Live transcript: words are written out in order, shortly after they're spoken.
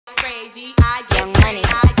Young Money.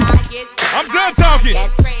 I'm done talking.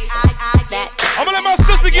 I'ma let my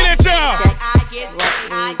sister get at y'all.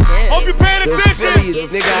 Hope you paying attention.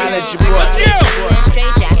 Nigga, I'll let you boy. Let's go.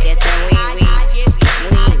 Straight jackets and we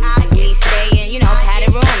stay in, you know,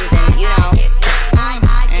 padded rooms and, you know,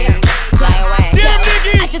 and fly away. Yeah,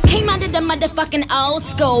 Nicki. I just came out of the motherfucking old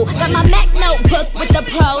school. Got my Mac notebook with the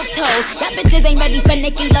Pro Tools. Y'all bitches ain't ready for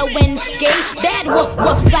Nicki Lewinsky. Bad woof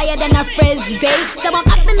woof, flyer than a frisbee. So I'm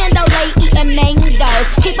up in Mandalay eating mangoes.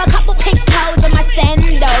 Keep a couple pink toes in my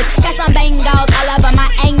sandals. Got some bangles all over my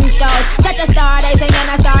ankles. Such a star, they singing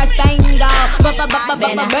a star spangled. I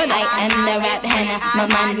am the rap henna. My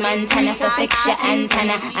Montana for fix your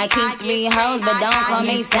antenna. I keep 3 hoes, but don't call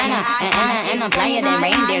me Santa. And I'm flyer than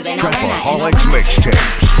reindeers and I'm Trapaholics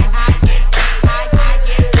mixtapes.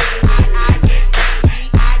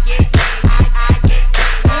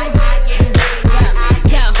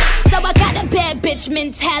 Bitch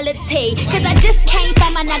mentality, cause I just came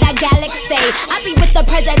from another galaxy. I be with the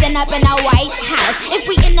president up in the White House. If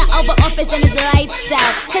we in the Oval Office, then it's lights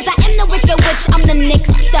out. Cause I am the wicked witch, I'm the Nick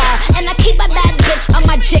star. And I keep a bad bitch on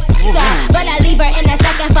my jigsaw. But I leave her in a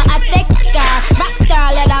second for a thicker rock star,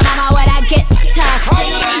 little mama with a guitar.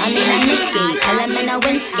 I mean a Nicki, Element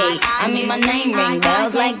Lewinsky. I mean my name ring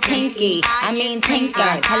bells like Tinky. I mean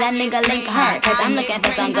Tinker, tell that nigga link her. Cause I'm looking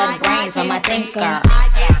for some good brains from my thinker.